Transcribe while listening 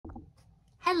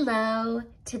Hello!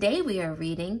 Today we are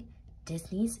reading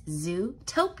Disney's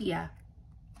Zootopia.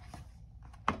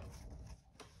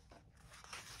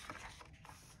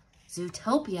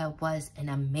 Zootopia was an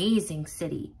amazing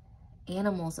city.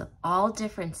 Animals of all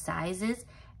different sizes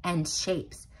and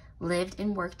shapes lived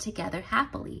and worked together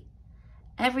happily.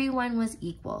 Everyone was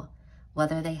equal,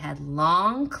 whether they had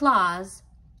long claws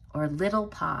or little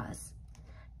paws.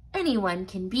 Anyone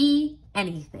can be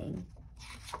anything.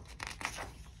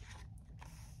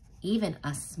 Even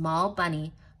a small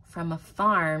bunny from a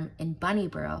farm in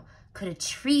Bunnyboro could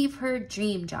achieve her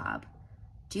dream job.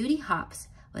 Judy Hopps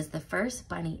was the first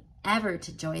bunny ever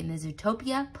to join the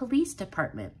Zootopia Police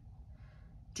Department.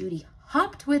 Judy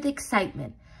hopped with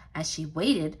excitement as she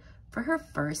waited for her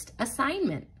first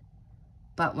assignment.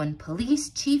 But when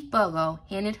Police Chief Bogo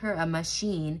handed her a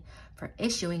machine for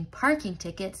issuing parking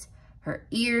tickets, her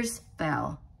ears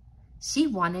fell. She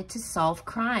wanted to solve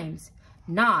crimes,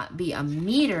 not be a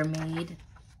meter maid.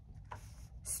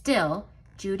 Still,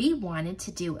 Judy wanted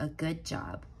to do a good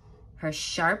job. Her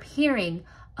sharp hearing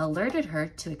alerted her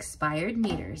to expired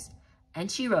meters, and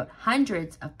she wrote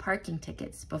hundreds of parking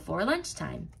tickets before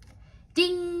lunchtime.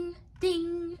 Ding,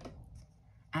 ding.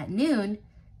 At noon,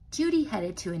 Judy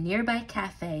headed to a nearby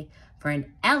cafe for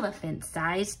an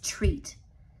elephant-sized treat.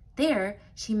 There,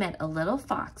 she met a little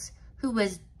fox who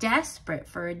was desperate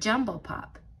for a jumbo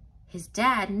pop. His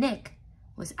dad, Nick,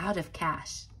 was out of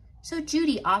cash, so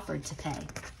Judy offered to pay.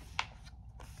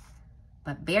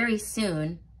 But very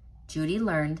soon, Judy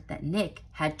learned that Nick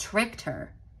had tricked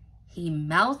her. He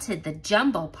melted the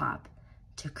jumbo pop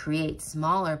to create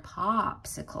smaller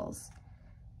popsicles.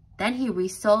 Then he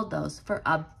resold those for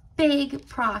a big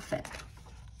profit.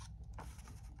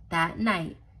 That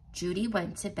night, Judy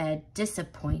went to bed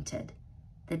disappointed.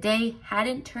 The day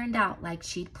hadn't turned out like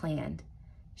she'd planned.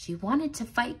 She wanted to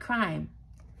fight crime.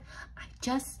 I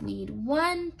just need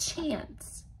one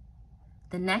chance.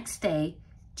 The next day,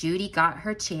 Judy got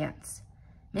her chance.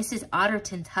 Mrs.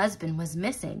 Otterton's husband was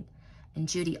missing, and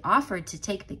Judy offered to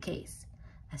take the case.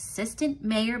 Assistant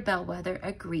Mayor Bellwether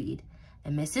agreed,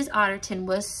 and Mrs. Otterton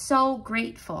was so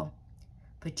grateful.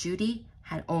 But Judy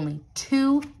had only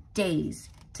 2 days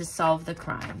to solve the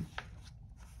crime.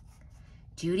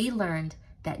 Judy learned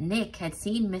that Nick had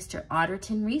seen Mr.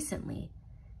 Otterton recently.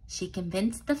 She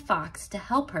convinced the fox to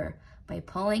help her by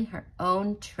pulling her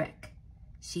own trick.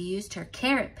 She used her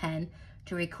carrot pen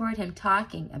to record him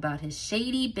talking about his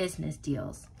shady business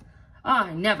deals.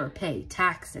 "I never pay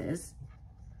taxes."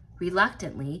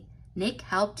 Reluctantly, Nick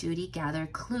helped Judy gather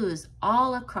clues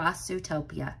all across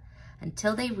Zootopia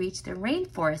until they reached the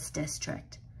Rainforest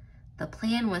District. The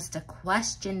plan was to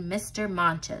question Mr.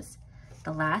 Manchas,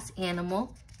 the last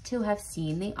animal to have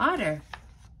seen the otter.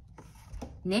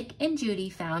 Nick and Judy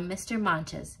found Mr.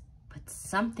 Manchas, but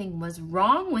something was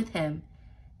wrong with him.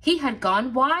 He had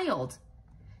gone wild.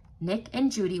 Nick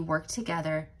and Judy worked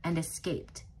together and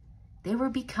escaped. They were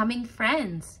becoming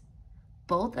friends.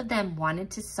 Both of them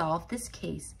wanted to solve this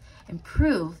case and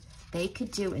prove they could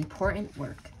do important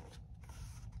work.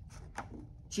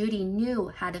 Judy knew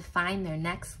how to find their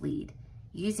next lead.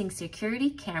 Using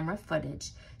security camera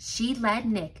footage, she led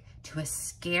Nick to a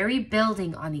scary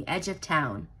building on the edge of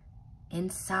town.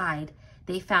 Inside,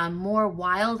 they found more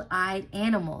wild-eyed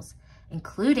animals,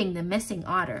 including the missing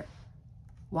otter.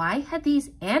 Why had these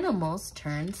animals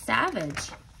turned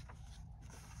savage?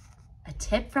 A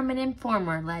tip from an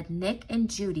informer led Nick and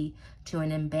Judy to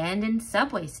an abandoned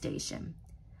subway station.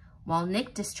 While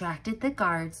Nick distracted the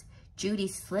guards, Judy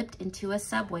slipped into a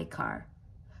subway car.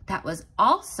 That was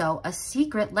also a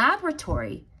secret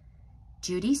laboratory.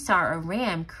 Judy saw a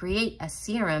ram create a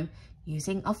serum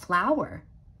using a flower.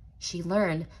 She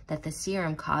learned that the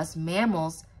serum caused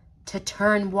mammals to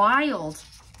turn wild.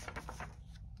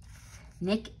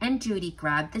 Nick and Judy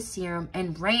grabbed the serum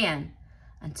and ran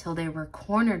until they were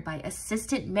cornered by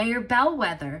Assistant Mayor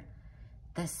Bellwether.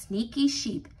 The sneaky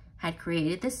sheep had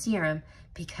created the serum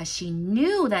because she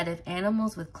knew that if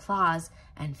animals with claws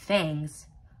and fangs,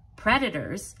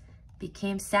 predators,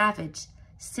 became savage,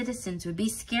 citizens would be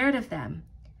scared of them.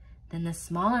 Then the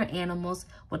smaller animals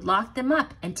would lock them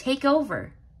up and take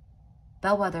over.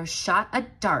 Bellwether shot a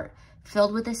dart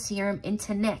filled with the serum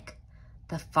into Nick.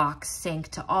 The fox sank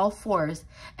to all fours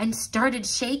and started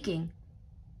shaking.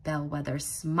 Bellwether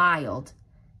smiled.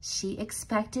 She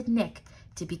expected Nick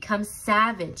to become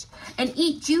savage and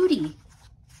eat Judy.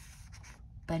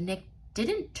 But Nick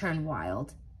didn't turn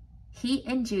wild. He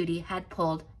and Judy had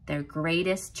pulled their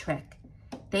greatest trick.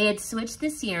 They had switched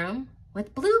the serum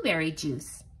with blueberry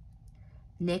juice.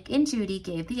 Nick and Judy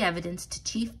gave the evidence to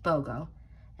Chief Bogo,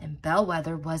 and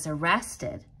Bellwether was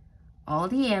arrested. All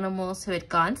the animals who had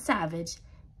gone savage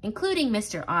including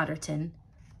Mr. Otterton,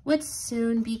 would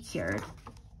soon be cured.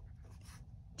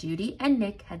 Judy and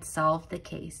Nick had solved the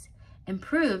case and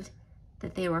proved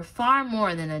that they were far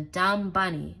more than a dumb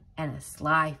bunny and a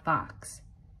sly fox.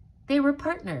 They were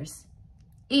partners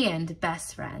and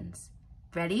best friends,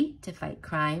 ready to fight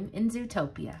crime in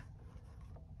Zootopia.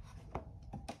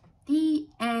 The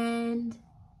end.